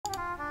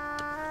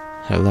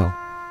Hello,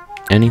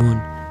 anyone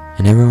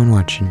and everyone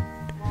watching.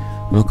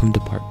 Welcome to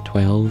part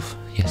 12.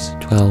 Yes,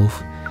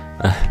 12.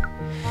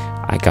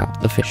 I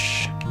got the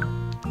fish.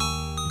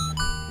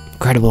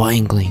 Incredible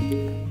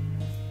angling.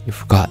 You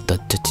forgot the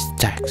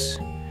tax.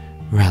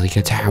 Rally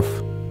gets half.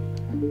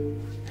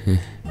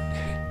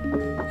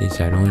 At least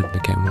I don't have to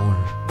get more.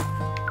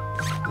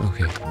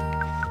 Okay.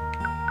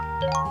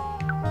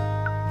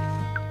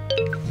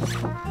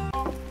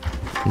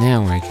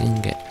 Now I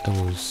can get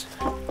those.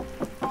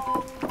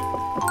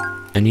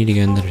 I need to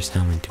get another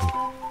salmon too.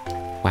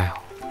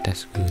 Wow,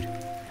 that's good.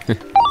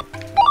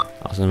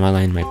 Also, my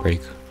line might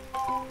break.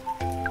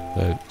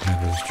 But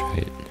whatever, let's try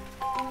it.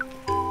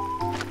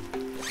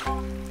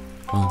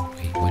 Oh,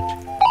 wait, what?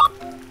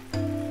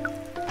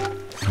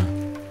 Huh.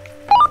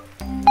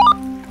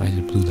 Why is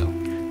it blue though?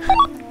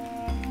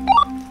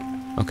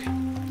 Okay.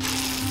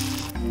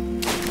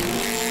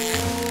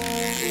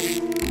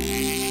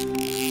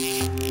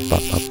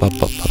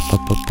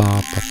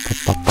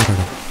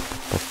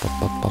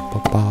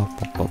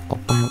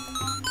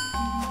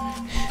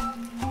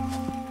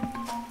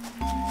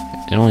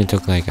 It only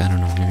took like, I don't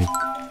know, maybe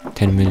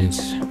 10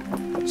 minutes,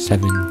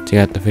 7 to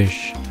get the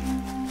fish,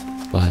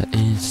 but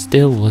it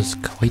still was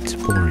quite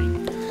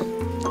boring.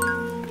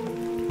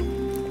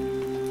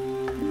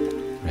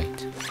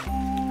 Right.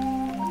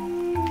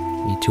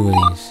 Need 2 of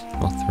these,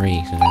 well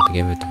 3, so I have to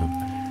give it to him.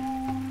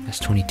 That's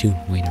 22,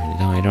 wait a minute,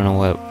 no, I don't know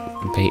what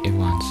bait it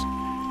wants.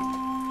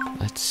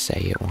 Let's say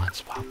it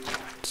wants popcorn,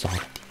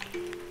 salty.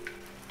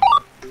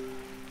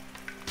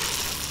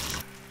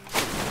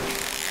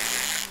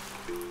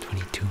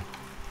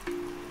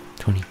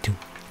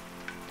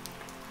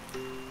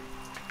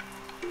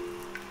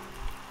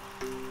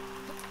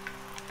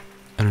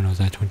 I don't know, is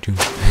that 22?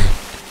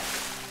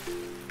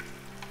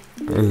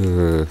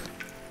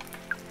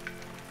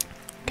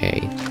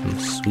 Okay, I'm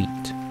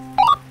sweet.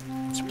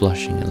 It's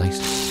blushing, it likes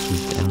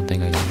sweet. I don't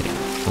think I got it.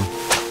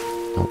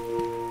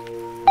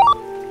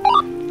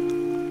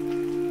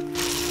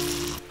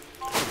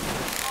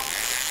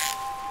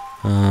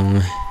 Oh,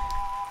 no.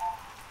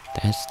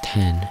 That's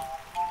 10.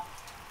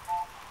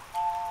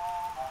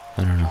 I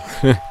don't know.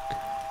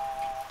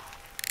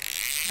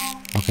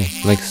 Okay,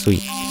 like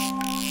sweet.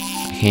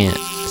 I can't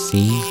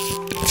see.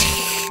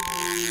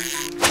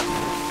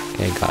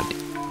 Okay, I got it.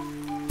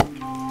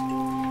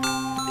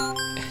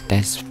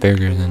 That's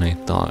bigger than I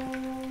thought.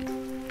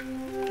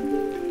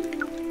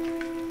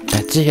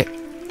 That's it.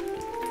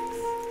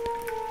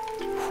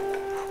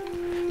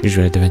 Just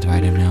ready to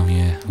divide him now,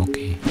 yeah,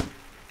 okay.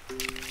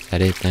 Is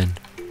that it then?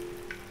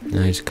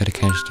 Now I just gotta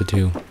catch the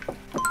 2.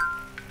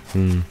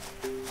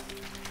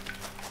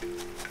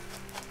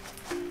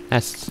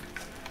 That's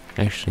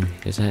actually,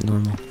 is that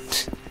normal?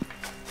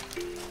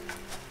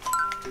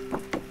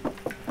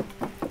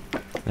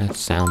 That's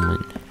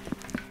salmon.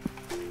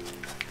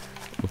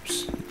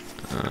 Oops.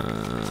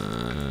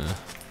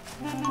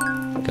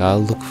 Gotta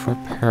look for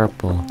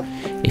purple.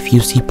 If you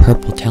see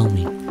purple, tell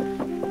me.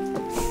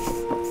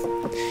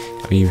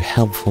 Be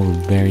helpful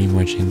very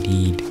much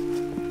indeed.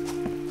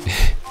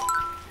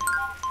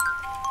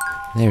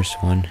 There's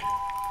one.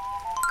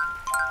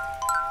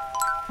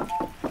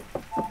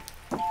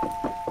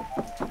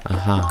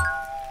 Aha.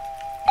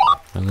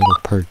 My little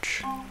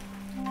perch.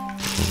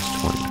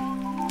 That's 20.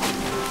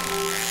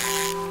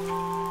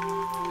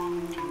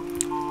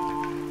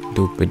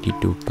 Doopity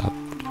doop up.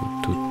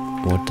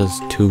 What does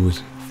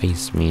 2's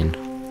face mean?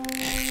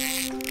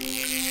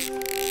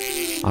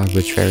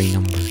 Arbitrary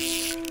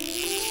numbers.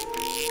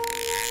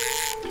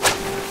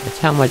 That's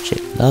how much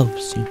it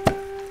loves you.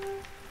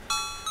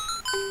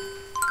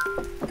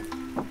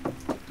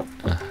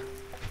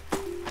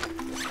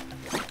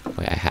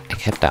 Wait, I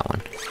kept that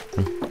one.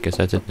 Guess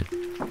that's it then.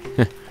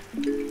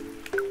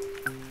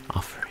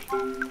 Offering.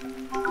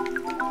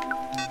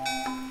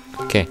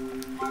 Okay.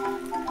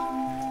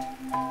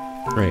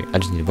 Right, I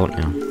just need a boat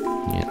now.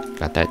 Yeah,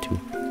 got that too.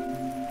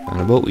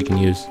 Found a boat we can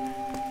use.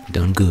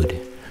 Done good.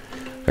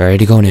 Ready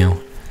to go now.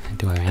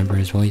 Do I remember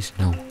his voice?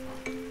 No.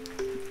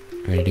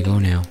 Ready to go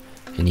now.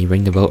 Can you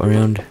bring the boat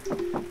around?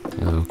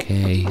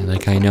 Okay,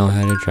 like I know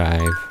how to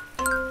drive.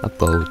 A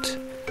boat.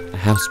 A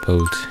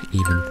houseboat,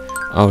 even.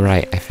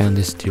 Alright, I found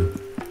this too.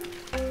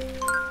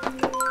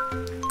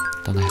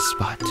 The last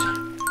spot.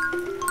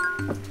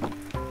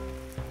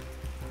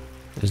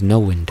 There's no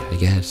wind, I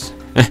guess.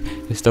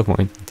 It's still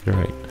pointing to the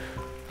right.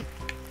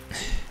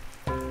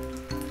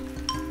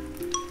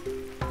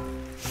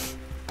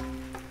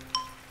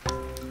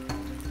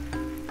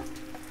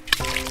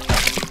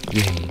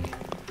 Yay.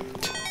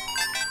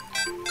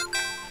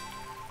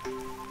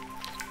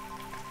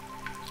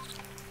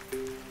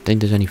 Think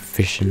there's any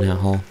fish in that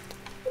hole?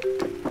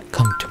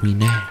 Come to me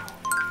now.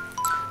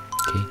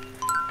 Okay.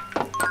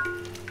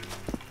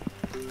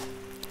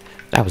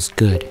 That was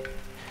good.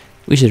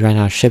 We should rent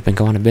out a ship and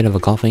go on a bit of a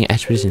golfing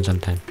expedition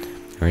sometime.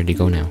 Ready to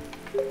go now.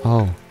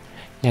 Oh.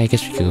 Yeah, I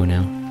guess we could go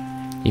now.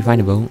 You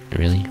find a boat?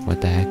 Really? What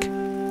the heck?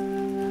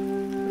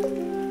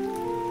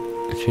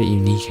 It's pretty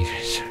unique.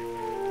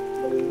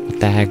 What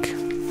the heck?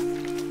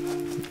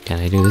 Can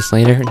I do this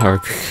later? Or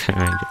can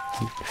I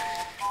do...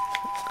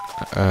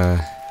 Are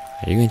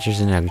you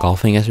interested in a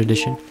golfing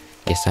expedition?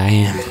 Yes, I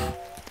am.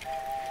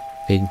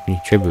 Paid me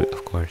tribute,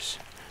 of course.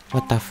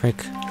 What the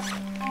frick?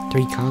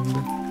 3 cod?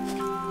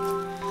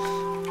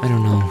 I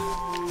don't know.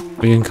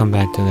 We can come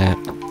back to that.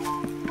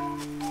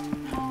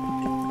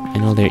 I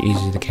know they're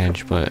easy to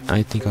catch, but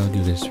I think I'll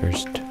do this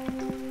first.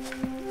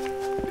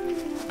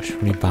 What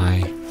should we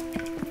buy?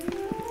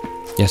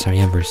 Yes, I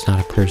remember, it's not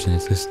a person,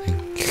 it's this thing.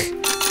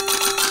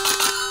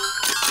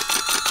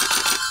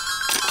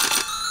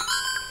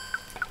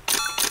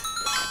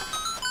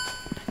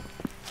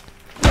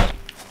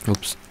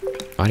 Oops.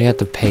 Why do you have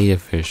to pay the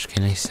fish?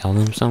 Can I sell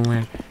them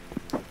somewhere?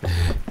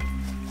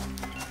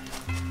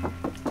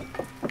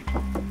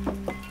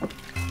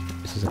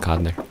 This is a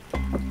cod there.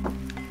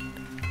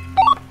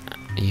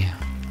 Yeah.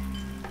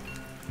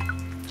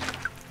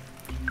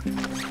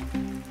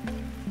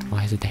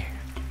 Why is it there?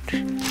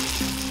 It's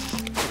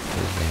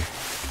there.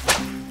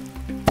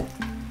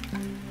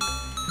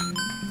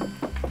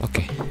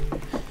 Okay.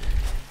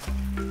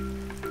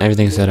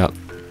 Everything's set up.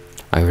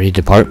 Are you ready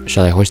to depart?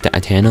 Shall I hoist the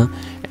antenna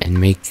and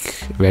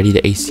make ready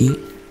the AC?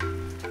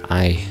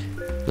 Aye.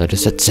 Let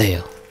us set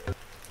sail.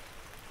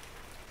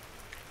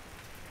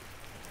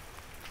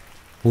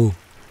 Woo.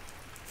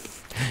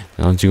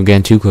 Don't you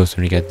get too close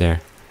when you get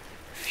there.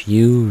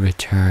 Few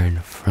return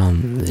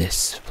from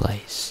this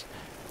place.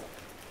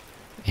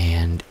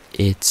 And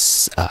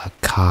it's a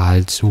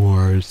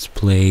Codsworth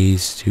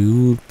place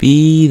to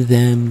be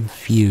them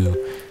few.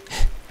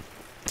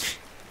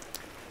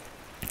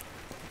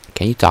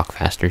 Can you talk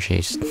faster,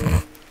 Chase?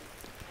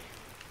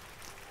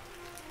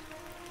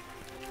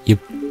 Yep.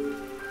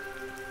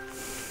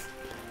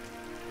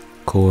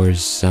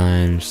 Course,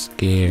 I'm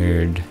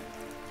scared.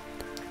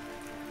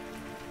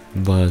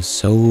 But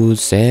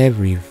so's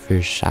every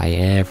fish I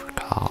ever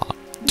caught.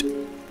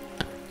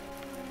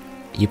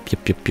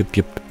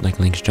 Yep. Like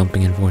Link's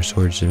jumping in 4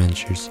 Swords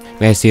Adventures.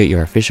 May I see it?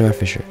 You're a fish or a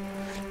fisher?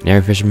 And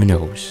every fisherman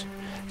knows.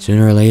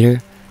 Sooner or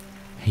later,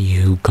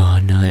 you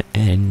gonna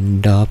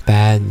end up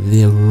at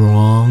the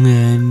wrong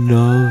end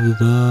of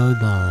the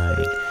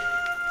line.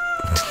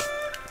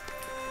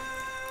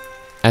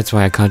 That's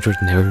why a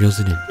Codsworth never reels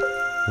it in.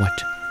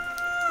 What?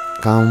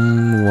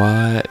 Come,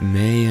 what,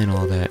 may, and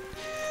all that.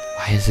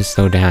 Why is this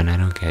so down? I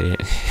don't get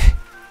it.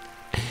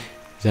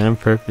 Is that on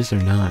purpose or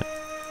not?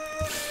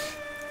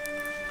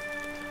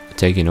 I'll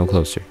take it no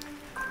closer.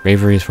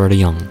 Bravery is for the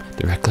young,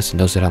 the reckless, and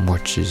those that have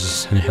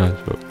mortgages and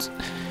houseboats.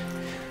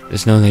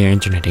 Just know they are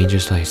entering a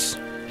dangerous place.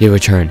 They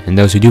return, and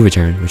those who do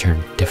return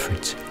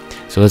different.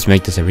 So let's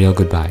make this a real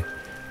goodbye.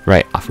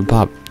 Right, off we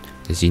pop.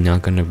 Is he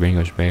not gonna bring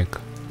us back?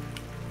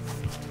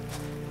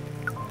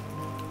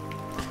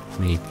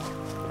 Maybe.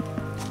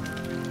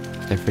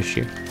 Is there fish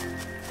here?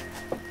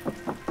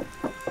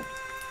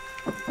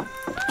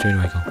 Which way do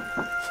I go?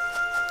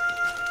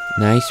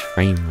 Nice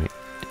frame rate.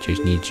 I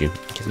just need you.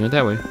 Guess not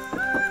that way.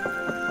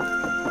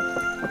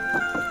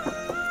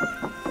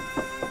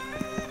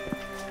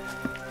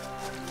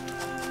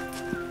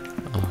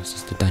 Oh, is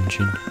this the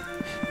dungeon?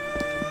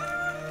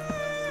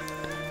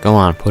 Go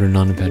on, put it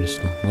on the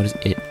pedestal. What is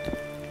it?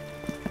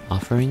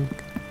 Offering?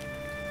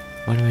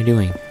 What am I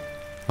doing?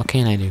 What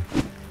can I do?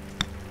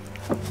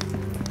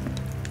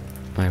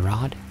 My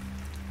rod?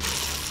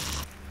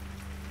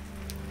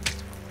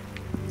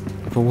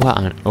 For what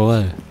on?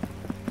 What?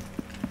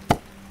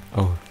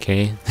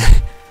 Okay.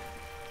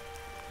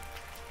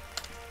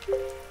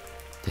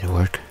 Did it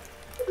work?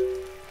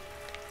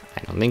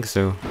 I don't think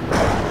so.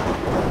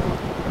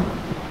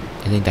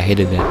 I think I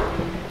hated that.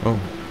 Oh.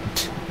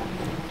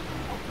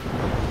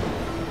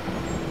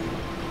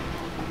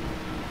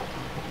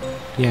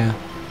 Yeah.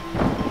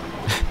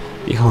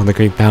 Behold the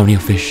great bounty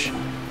of fish.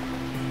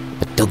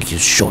 What took you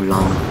so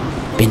long?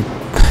 Been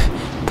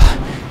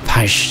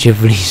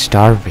positively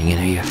starving,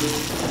 and you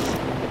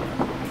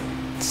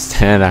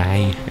said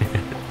I,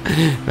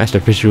 Master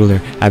Fish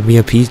Ruler, have me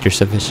appeased your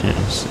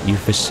you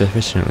fish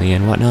sufficiently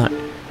and whatnot?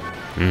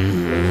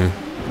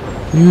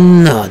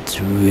 Not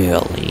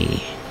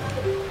really.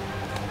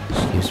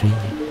 Excuse me?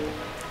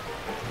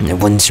 I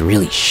wouldn't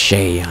really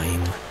say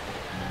I'm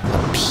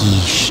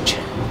appeased.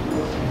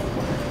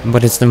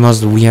 But it's the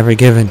most we ever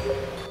given.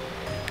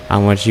 How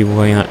much you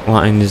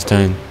wanting this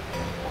time?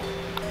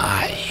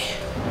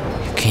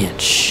 You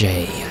can't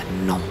say a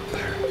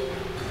number.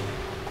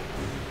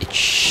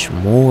 It's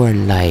more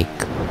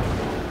like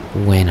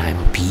when I'm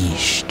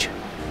appeased.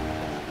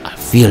 I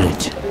feel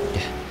it.